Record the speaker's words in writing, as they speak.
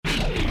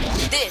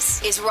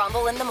This is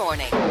Rumble in the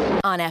Morning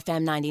on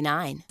FM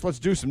 99. Let's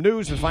do some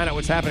news and find out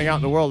what's happening out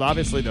in the world.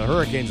 Obviously, the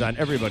hurricane's on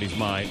everybody's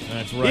mind.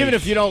 That's right. Even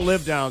if you don't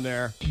live down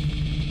there,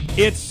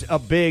 it's a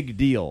big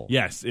deal.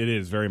 Yes, it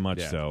is very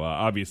much so.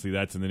 Obviously,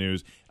 that's in the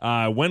news.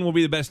 When will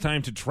be the best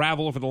time to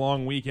travel for the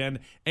long weekend?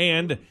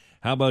 And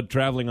how about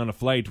traveling on a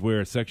flight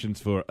where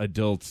sections for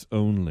adults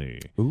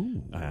only?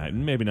 Ooh.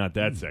 Maybe not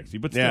that sexy,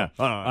 but still.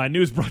 Yeah.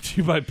 News brought to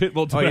you by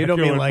Pitbull Tobacco you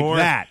don't mean and like more.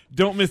 that.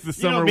 Don't miss the You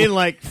summer. don't mean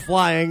like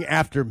flying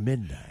after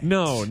midnight.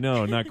 No,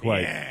 not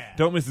quite.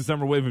 Don't miss the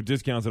summer wave of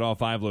discounts at all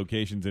 5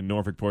 locations in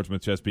Norfolk,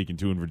 Portsmouth, Chesapeake, and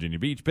 2 in Virginia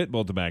Beach.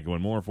 Pitbull Tobacco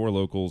and more for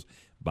locals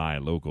by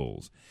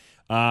locals.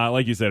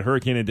 Like you said,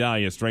 Hurricane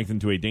Idalia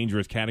strengthened to a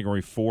dangerous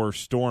Category 4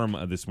 storm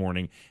this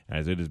morning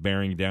as it is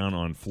bearing down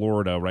on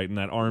Florida, right in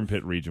that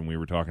armpit region we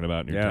were talking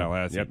about near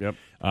Tallahassee. Yep.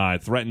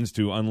 It threatens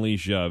to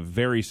unleash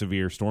very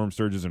severe storm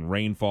surges and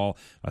rainfall.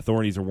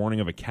 Authorities are warning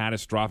of a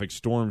catastrophic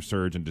storm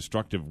surge and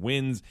destructive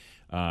winds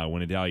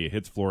when Idalia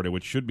hits Florida,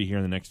 which should be here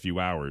in the next few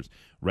hours.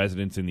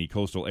 Residents in the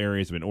coastal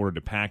areas have been ordered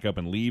to pack up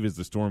and leave as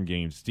the storm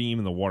gains steam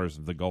in the waters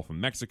of the Gulf of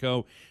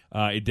Mexico.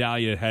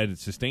 Idalia had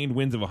sustained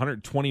winds of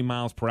 120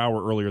 miles per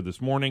hour earlier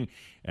this morning,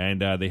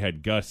 and they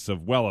had gusts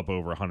of well up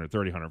over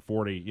 130,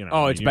 140.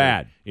 It's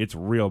bad. It's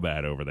real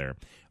bad over there.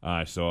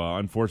 So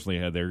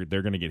unfortunately,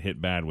 they're going to get hit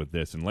bad with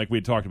this. And like we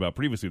had talked about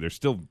previously, they're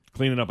still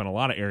cleaning up in a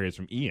lot of areas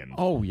from Ian.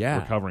 Oh, yeah.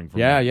 Recovering from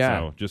that.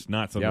 So just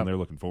not something they're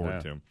looking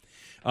forward to.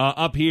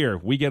 Up here,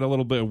 we get a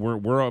little bit.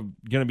 We're going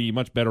to be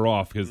much better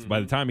off because by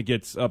the time it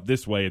gets up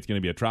this way, it's going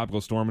to be a tropical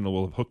storm and it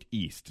will hook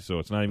east. So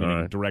it's not even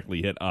going to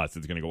directly hit us.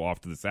 It's going to go off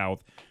to the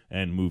south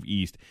and move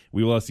east.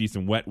 We will see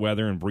some wet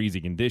weather and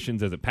breezy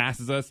conditions as it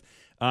passes us.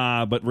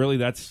 But really,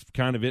 that's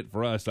kind of it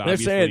for us.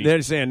 Obviously.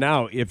 They're saying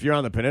now, if you're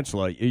on the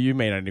peninsula, you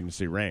may not even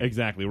see rain.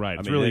 Exactly right.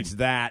 It's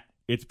that.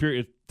 It's pure.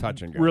 It's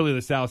touch and go. Really,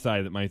 the south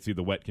side that might see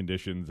the wet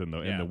conditions and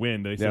the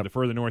wind. They said the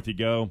further north you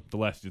go, the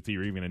less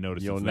you're even going to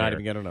notice. You'll not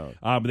even get to know.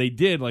 But they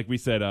did, like we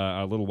said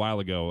a little while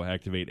ago,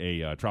 activate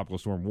a tropical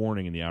storm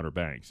warning in the Outer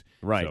Banks.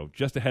 Right. So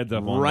just a heads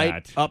up on that.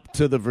 Right up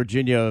to the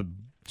Virginia,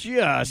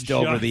 just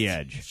over the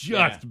edge.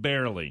 Just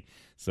barely.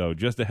 So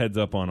just a heads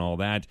up on all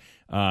that.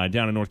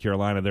 Down in North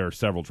Carolina, there are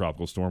several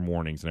tropical storm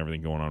warnings and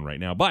everything going on right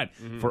now. But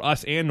for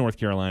us and North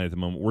Carolina at the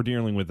moment, we're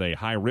dealing with a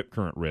high rip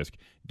current risk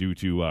due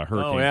to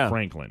Hurricane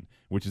Franklin,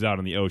 which is out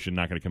in the ocean,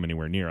 not going to come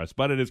anywhere near us.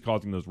 But it is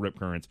causing those rip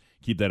currents.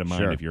 Keep that in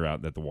mind if you're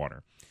out at the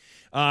water.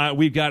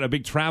 We've got a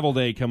big travel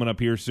day coming up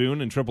here soon,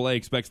 and AAA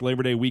expects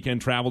Labor Day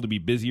weekend travel to be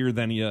busier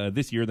than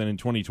this year than in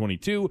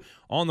 2022,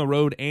 on the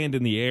road and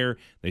in the air.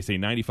 They say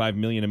 95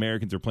 million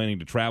Americans are planning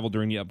to travel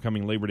during the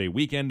upcoming Labor Day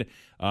weekend.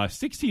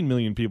 16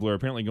 million people are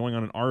apparently going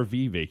on an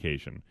RV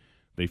vacation.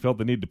 They felt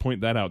the need to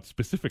point that out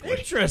specifically.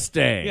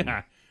 Interesting.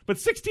 Yeah, but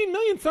 16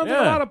 million sounds like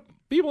a lot of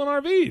people in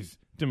RVs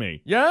to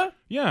me. Yeah?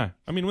 Yeah.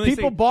 I mean, when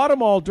people bought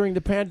them all during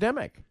the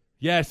pandemic.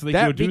 Yeah, so they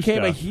that go do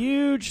became stuff. a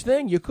huge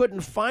thing. You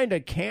couldn't find a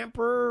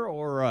camper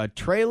or a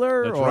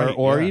trailer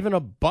or even a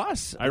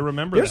bus. I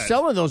remember They're that.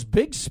 selling those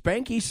big,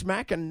 spanky,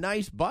 smacking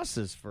nice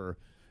buses for,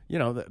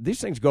 these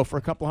things go for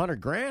a couple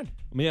 $100,000.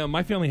 Yeah,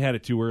 my family had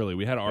it too early.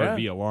 We had an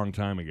RV a long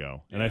time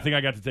ago, and I think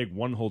I got to take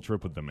one whole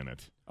trip with them in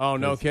it. Oh,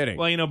 no kidding.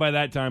 Well, by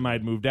that time I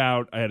had moved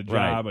out. I had a job.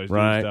 I was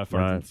doing stuff.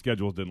 Our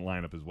schedules didn't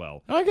line up as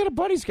well. I got a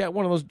buddy's got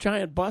one of those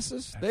giant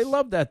buses. They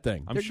love that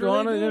thing. I'm They're sure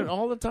going they on do. it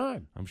all the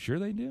time. I'm sure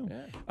they do.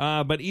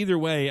 Yeah. But either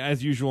way,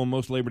 as usual,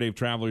 most Labor Day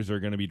travelers are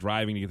going to be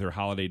driving to get their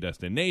holiday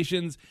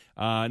destinations.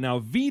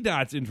 Now,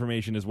 VDOT's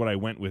information is what I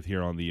went with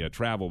here on the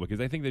travel because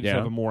I think they just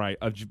have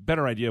a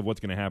better idea of what's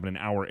going to happen in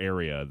our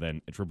area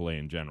than AAA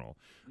in general.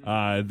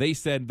 They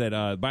said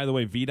that, by the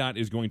way, VDOT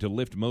is going to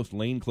lift most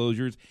lane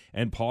closures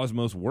and pause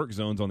most work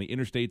zones on the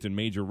interstates and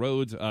major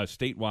roads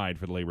statewide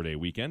for the Labor Day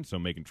weekend, so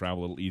making travel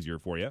a little easier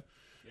for you.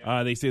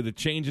 They say the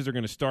changes are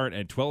going to start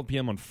at 12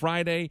 p.m. on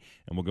Friday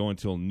and will go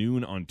until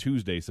noon on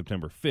Tuesday,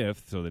 September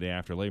 5th, so the day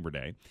after Labor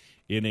Day.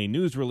 In a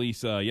news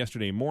release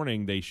yesterday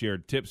morning, they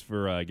shared tips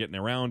for getting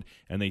around,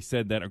 and they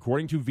said that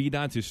according to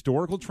VDOT's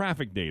historical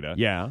traffic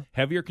data,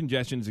 heavier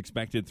congestion is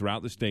expected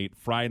throughout the state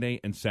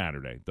Friday and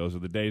Saturday. Those are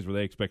the days where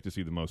they expect to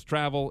see the most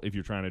travel. If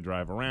you're trying to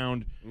drive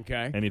around,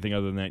 anything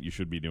other than that, you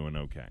should be doing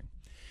okay.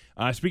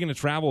 Speaking of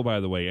travel, by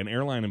the way, an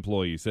airline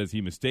employee says he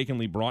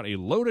mistakenly brought a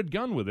loaded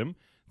gun with him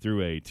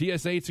through a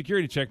TSA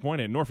security checkpoint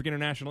at Norfolk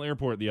International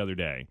Airport the other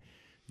day.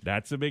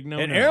 That's a big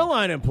no-no. An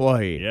airline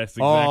employee. Yes,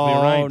 exactly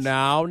right. Oh,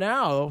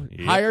 now.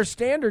 Yep. Higher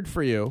standard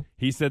for you.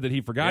 He said that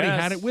he forgot he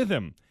had it with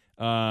him.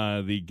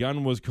 The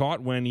gun was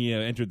caught when he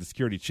entered the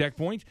security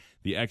checkpoint.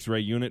 The X-ray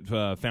unit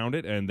found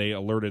it, and they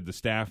alerted the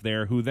staff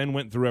there, who then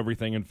went through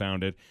everything and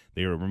found it.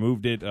 They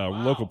removed it.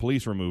 Local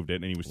police removed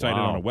it, and he was cited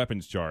on a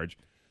weapons charge.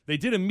 They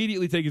did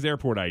immediately take his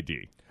airport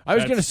ID. I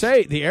was going to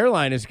say, the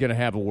airline is going to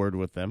have a word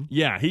with them.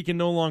 Yeah, he can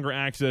no longer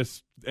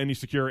access any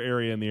secure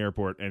area in the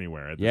airport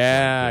anywhere.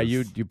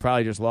 You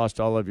probably just lost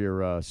all of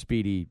your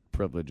speedy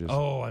privileges.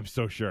 Oh, I'm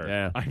so sure.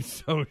 Yeah. I'm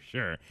so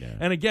sure. Yeah.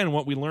 And again,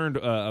 what we learned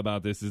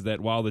about this is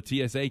that while the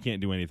TSA can't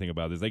do anything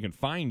about this, they can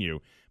fine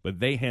you, but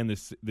they hand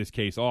this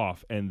case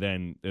off, and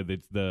then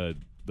the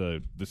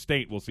the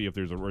state will see if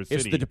there's a city.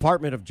 It's the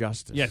Department of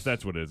Justice. Yes,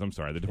 that's what it is. I'm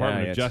sorry. The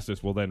Department of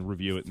Justice will then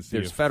review it and see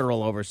there's if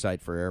federal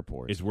oversight for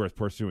airports. it's worth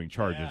pursuing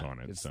charges on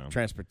it. It's so.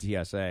 transport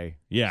TSA.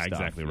 Yeah, stuff.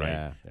 exactly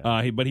right.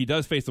 Yeah. But he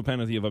does face the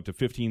penalty of up to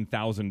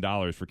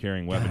 $15,000 for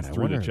carrying weapons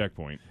through the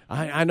checkpoint.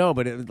 I know,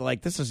 but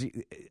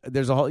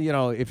there's a whole,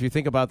 if you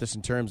think about this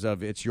in terms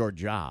of it's your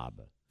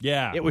job.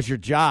 Yeah. It was your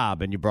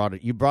job, and you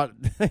brought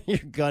your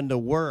gun to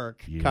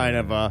work, kind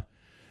of a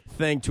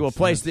thing, to a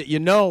place that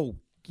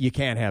you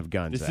can't have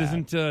guns. This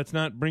isn't. It's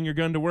not bring your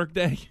gun to work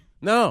day.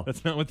 No,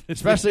 that's not what this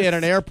especially is. at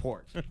an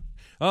airport.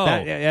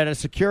 At a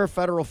secure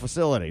federal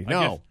facility.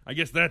 I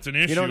guess that's an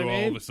issue. You know what I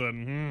mean? All of a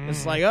sudden,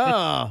 it's like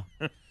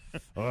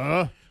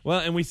well,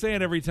 and we say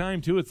it every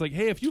time too. It's like,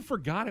 hey, if you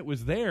forgot it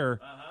was there,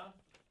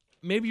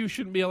 maybe you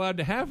shouldn't be allowed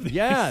to have this.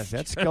 Yeah,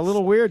 that's a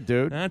little weird,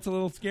 dude. That's a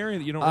little scary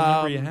that you don't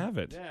remember you have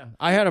it. Yeah.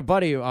 I had a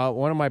buddy.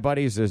 One of my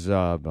buddies is he's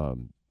a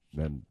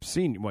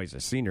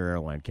senior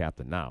airline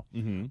captain now.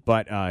 Mm-hmm.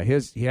 But he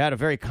has a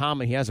very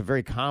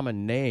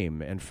common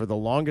name, and for the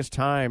longest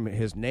time,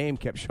 his name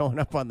kept showing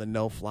up on the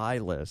no-fly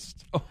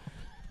list.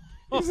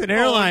 He's an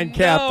airline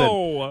captain.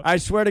 No. I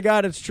swear to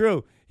God, it's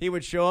true. He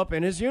would show up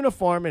in his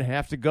uniform and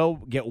have to go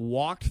get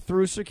walked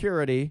through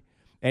security.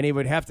 And he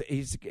would have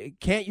to.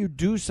 Can't you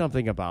do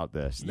something about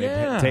this?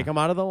 They'd take him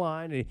out of the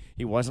line.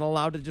 He wasn't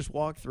allowed to just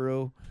walk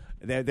through.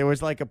 There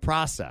was like a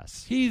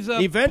process. He's a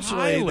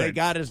eventually pilot. they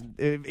got his.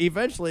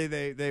 Eventually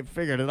they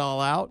figured it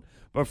all out.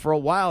 But for a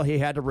while he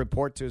had to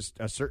report to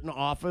a certain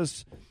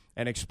office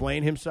and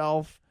explain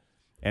himself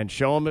and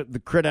show him the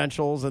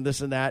credentials and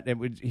this and that.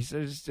 And he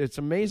says it's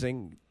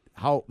amazing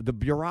how the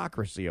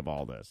bureaucracy of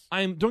all this.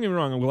 Don't get me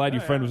wrong. I'm glad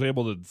your friend was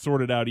able to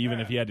sort it out, even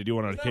if he had to do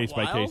it on a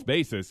case-by-case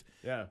basis.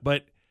 Yeah,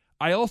 but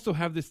I also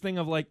have this thing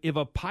of like, if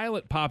a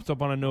pilot pops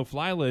up on a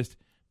no-fly list,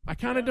 I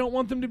kind of don't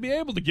want them to be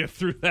able to get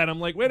through that. I'm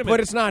like, wait a minute. But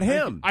it's not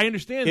him. I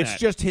understand it's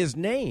just his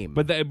name.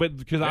 But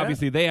because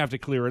obviously they have to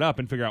clear it up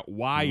and figure out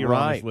why you're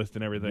on this list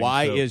and everything.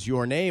 Why is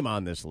your name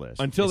on this list?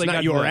 Until it's they not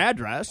got your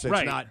address. It's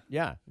right. not.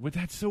 Yeah. But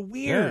that's so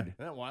weird. Isn't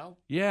that wild?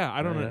 Yeah,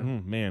 I don't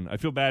know. Man, I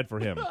feel bad for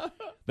him.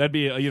 That'd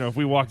be if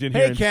we walked in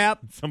here and Cap.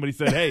 somebody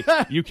said, "Hey,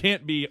 you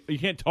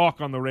can't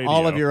talk on the radio."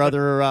 All of your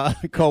other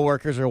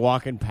coworkers are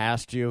walking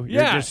past you.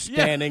 You're just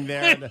standing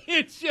there in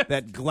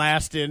that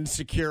glassed-in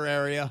secure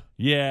area.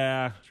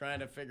 Yeah, trying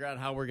to figure out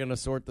how we're going to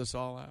sort this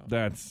all out.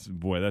 That's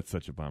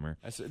such a bummer.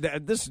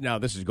 This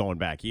is going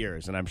back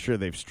years, and I'm sure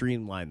they've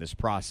streamlined this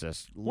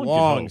process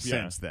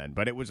since then.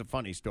 But it was a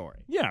funny story.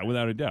 Yeah,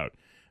 without a doubt.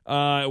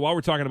 While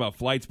we're talking about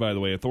flights, by the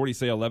way, authorities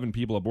say 11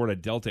 people aboard a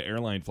Delta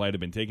airline flight have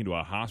been taken to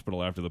a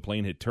hospital after the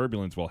plane hit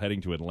turbulence while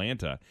heading to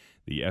Atlanta.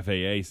 The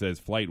FAA says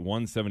Flight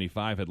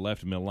 175 had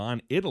left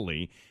Milan,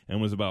 Italy,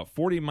 and was about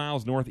 40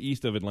 miles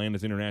northeast of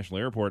Atlanta's International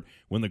Airport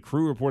when the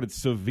crew reported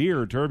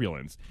severe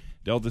turbulence.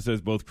 Delta says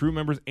both crew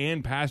members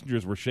and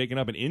passengers were shaken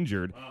up and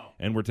injured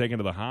and were taken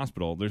to the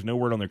hospital. There's no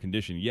word on their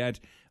condition yet.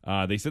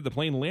 They said the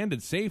plane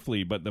landed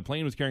safely, but the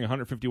plane was carrying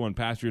 151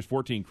 passengers,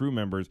 14 crew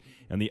members,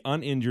 and the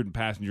uninjured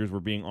passengers were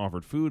being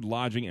offered food,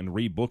 lodging, and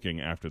rebooking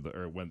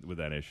with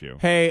that issue.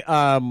 Hey,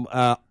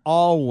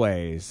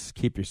 always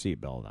keep your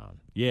seatbelt on.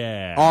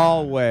 Yeah.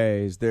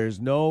 Always.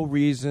 There's no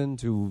reason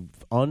to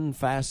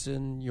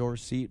unfasten your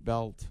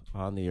seatbelt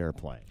on the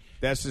airplane.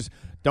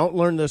 Don't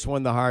learn this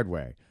one the hard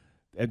way.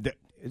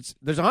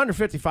 There's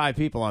 155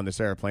 people on this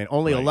airplane.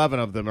 Only 11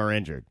 of them are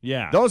injured.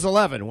 Yeah. Those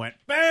 11 went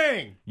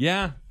bang.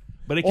 Yeah.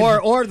 But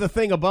or the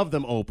thing above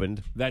them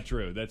opened. That's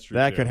true.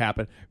 That could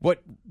happen.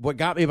 What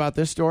got me about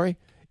this story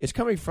is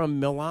coming from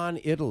Milan,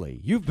 Italy.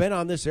 You've been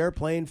on this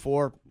airplane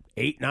for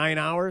 8-9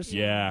 hours.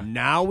 Yeah.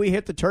 Now we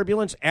hit the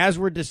turbulence as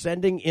we're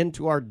descending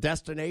into our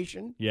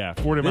destination. Yeah.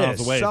 40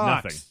 miles away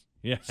sucks. is nothing.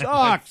 Yeah.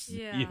 Sucks.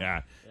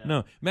 Yeah.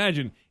 No,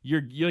 imagine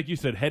you're like you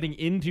said, heading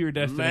into your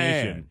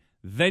destination. Man.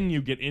 Then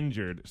you get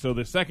injured. So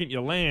the second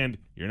you land,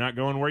 you're not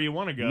going where you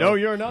want to go. No,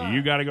 you're not.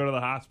 You got to go to the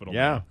hospital.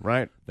 Yeah, man.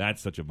 right.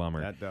 That's such a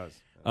bummer. That does.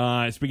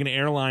 Speaking of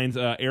airlines,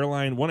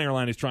 one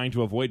airline is trying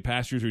to avoid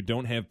passengers who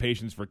don't have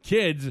patients for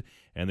kids,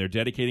 and they're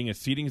dedicating a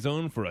seating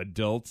zone for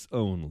adults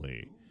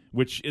only.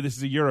 This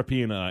is a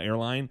European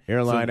airline.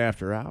 Airline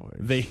after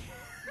hours. They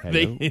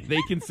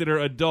consider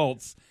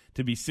adults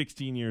to be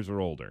 16 years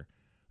or older.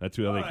 That's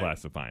who they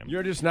classify them.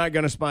 You're just not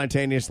going to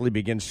spontaneously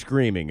begin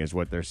screaming, is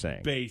what they're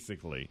saying.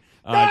 Basically.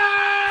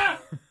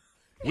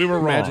 We were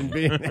wrong.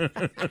 Being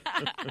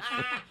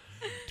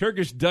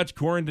Turkish Dutch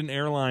Corendon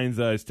Airlines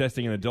is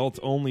testing an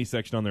adults-only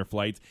section on their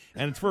flights,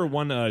 and it's for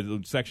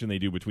one section they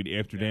do between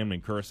Amsterdam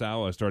and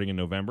Curacao starting in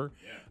November.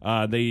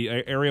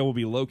 The area will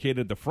be located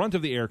at the front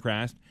of the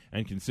aircraft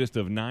and consist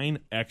of 9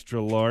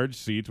 extra-large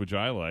seats, which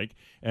I like,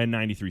 and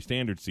 93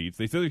 standard seats.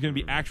 They said there's going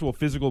to be actual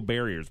physical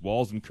barriers,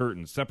 walls and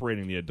curtains,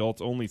 separating the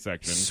adults-only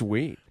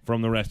section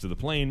from the rest of the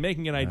plane,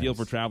 making it ideal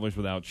for travelers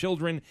without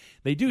children.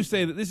 They do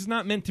say that this is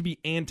not meant to be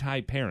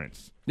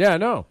anti-parents. Yeah,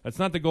 no. That's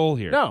not the goal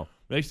here. No.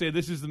 They say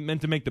this is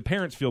meant to make the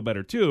parents feel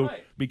better, too,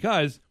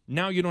 because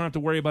now you don't have to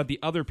worry about the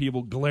other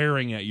people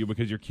glaring at you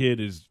because your kid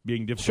is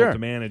being difficult to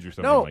manage or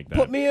something like that.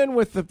 Put me in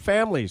with the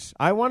families.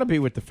 I want to be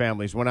with the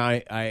families when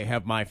I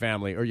have my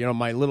family or,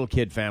 my little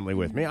kid family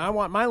with me. I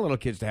want my little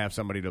kids to have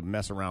somebody to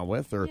mess around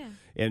with.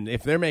 And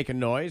if they're making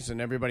noise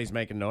and everybody's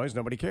making noise,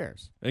 nobody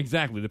cares.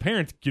 Exactly. The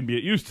parents can be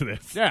used to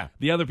this. Yeah.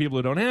 The other people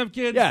who don't have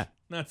kids,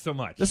 not so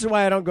much. This is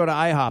why I don't go to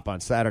IHOP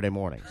on Saturday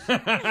mornings.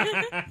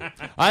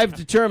 I've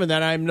determined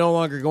that I'm no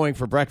longer going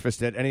for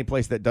breakfast at any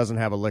place that doesn't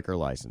have a liquor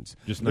license.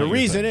 The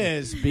reason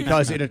is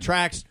because it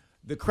attracts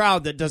the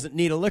crowd that doesn't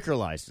need a liquor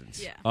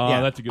license. Yeah.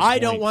 That's a good point. I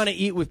don't want to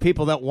eat with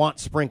people that want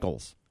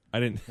sprinkles. I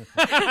didn't.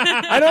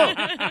 I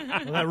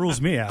don't. Well, that rules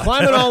me out.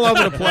 Climbing all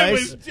over the I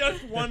was place.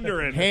 just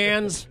wondering.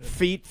 Hands,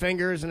 feet,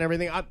 fingers, and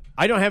everything.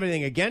 I don't have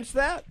anything against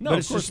that, No, but of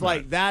it's course just not.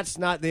 like that's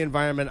not the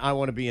environment I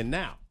want to be in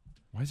now.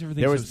 Why is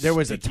everything There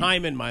was a sticky?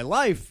 time in my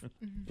life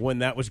when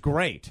that was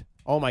great.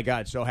 Oh my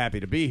God, so happy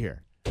to be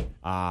here.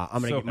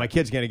 My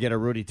kid's gonna get a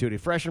Rudy Tooty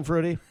Fresh and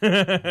Fruity.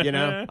 I'm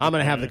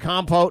gonna have the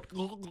compote.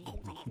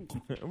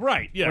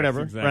 Right, yes,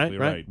 Whatever, exactly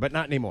right. But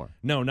not anymore.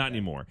 No, not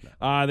anymore.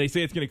 They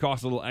say it's going to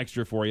cost a little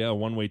extra for you. A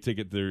one-way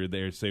ticket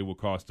they say will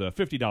cost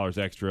 $50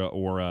 extra,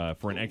 or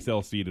for an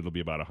XL seat, it'll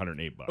be about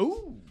 $108.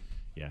 Ooh.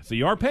 Yeah, so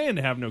you are paying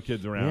to have no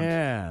kids around.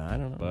 Yeah, I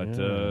don't know.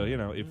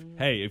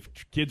 But if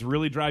kids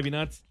really drive you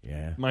nuts,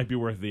 Yeah. it might be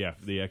worth the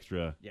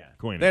extra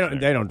coin. They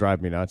don't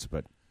drive me nuts,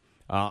 but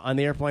on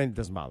the airplane it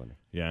doesn't bother me.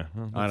 Yeah,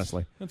 well,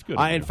 Honestly, that's good.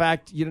 In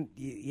fact,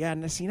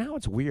 see now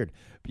it's weird.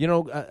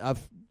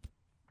 I've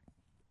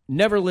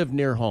never lived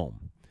near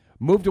home.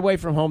 Moved away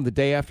from home the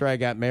day after I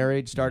got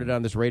married. Started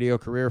on this radio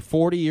career.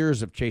 40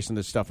 years of chasing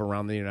this stuff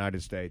around the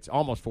United States.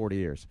 Almost 40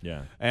 years.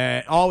 Yeah.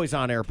 And always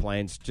on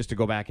airplanes just to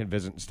go back and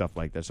visit and stuff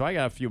like that. So I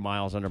got a few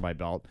miles under my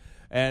belt.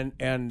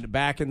 And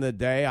back in the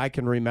day, I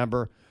can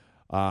remember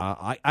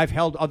I've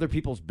held other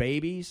people's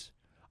babies.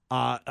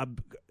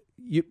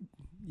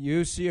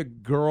 You see a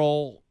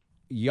girl,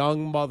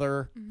 young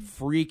mother,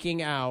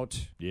 freaking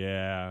out.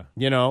 Yeah.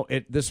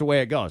 This is the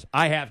way it goes.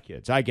 I have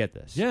kids. I get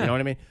this. Yeah. You know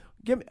what I mean?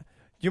 Do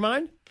you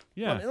mind?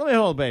 Yeah. Let me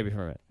hold the baby for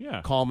a minute.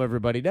 Yeah. Calm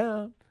everybody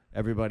down.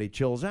 Everybody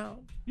chills out.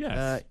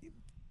 Yes.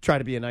 Try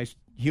to be a nice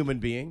human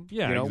being.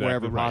 Yeah, exactly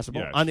wherever right.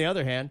 possible. Yes. On the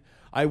other hand,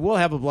 I will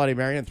have a Bloody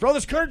Mary and throw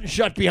this curtain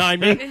shut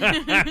behind me. 'Cause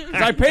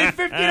I paid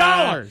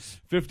 $50.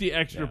 50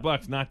 extra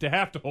bucks not to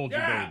have to hold your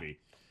baby.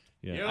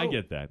 Yeah, I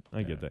get that.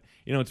 I get that.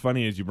 What's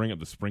funny is you bring up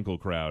the sprinkle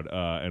crowd,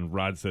 and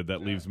Rod said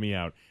that leaves me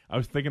out. I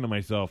was thinking to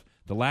myself,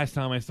 the last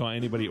time I saw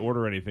anybody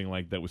order anything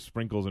like that with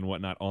sprinkles and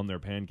whatnot on their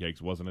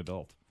pancakes was an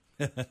adult.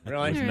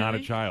 Really? It was not a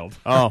child.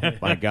 Oh,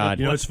 my God.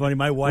 It's funny.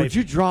 My wife. Would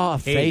you draw a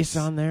hates- face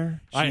on there?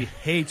 She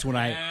hates when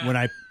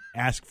I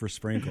ask for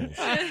sprinkles.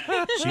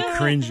 She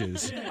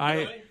cringes.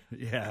 I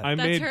That's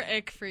made her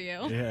ick for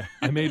you. Yeah.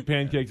 I made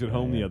pancakes at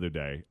home the other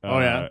day. Oh,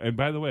 yeah? And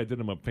by the way, I did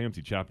them up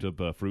fancy, chopped up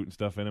fruit and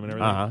stuff in them and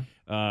everything.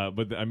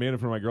 But I made them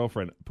for my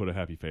girlfriend. Put a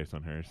happy face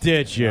on hers.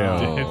 Did you?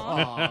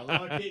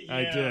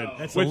 I did.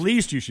 That's the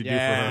least you should do for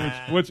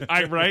her. Which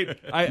I right?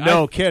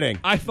 No kidding.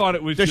 I thought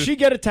it was. Does just, she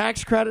get a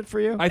tax credit for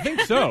you? I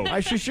think so.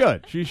 She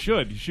should. She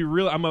should. She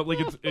really. I'm a, like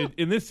it's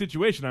in this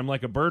situation. I'm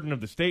like a burden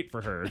of the state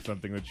for her or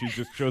something that she's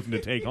just chosen to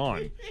take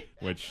on,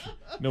 which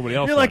nobody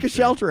else. You're like a wants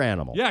to. shelter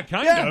animal. Yeah,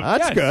 kind Yeah, of.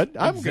 that's Yes, good.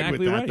 I'm exactly good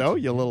with that, right. though,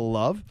 you little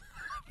love.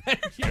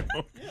 You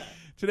know.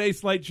 Today,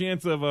 slight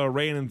chance of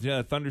rain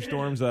and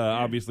thunderstorms.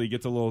 Obviously,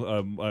 gets a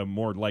little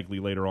more likely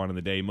later on in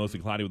the day. Mostly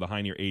cloudy with a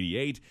high near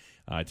 88.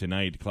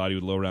 Tonight, cloudy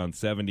with a low around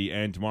 70.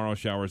 And tomorrow,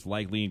 showers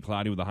likely and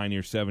cloudy with a high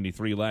near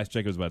 73. Last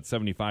check, it was about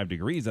 75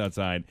 degrees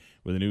outside.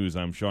 With the news,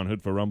 I'm Sean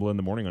Hood for Rumble in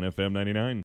the Morning on FM 99.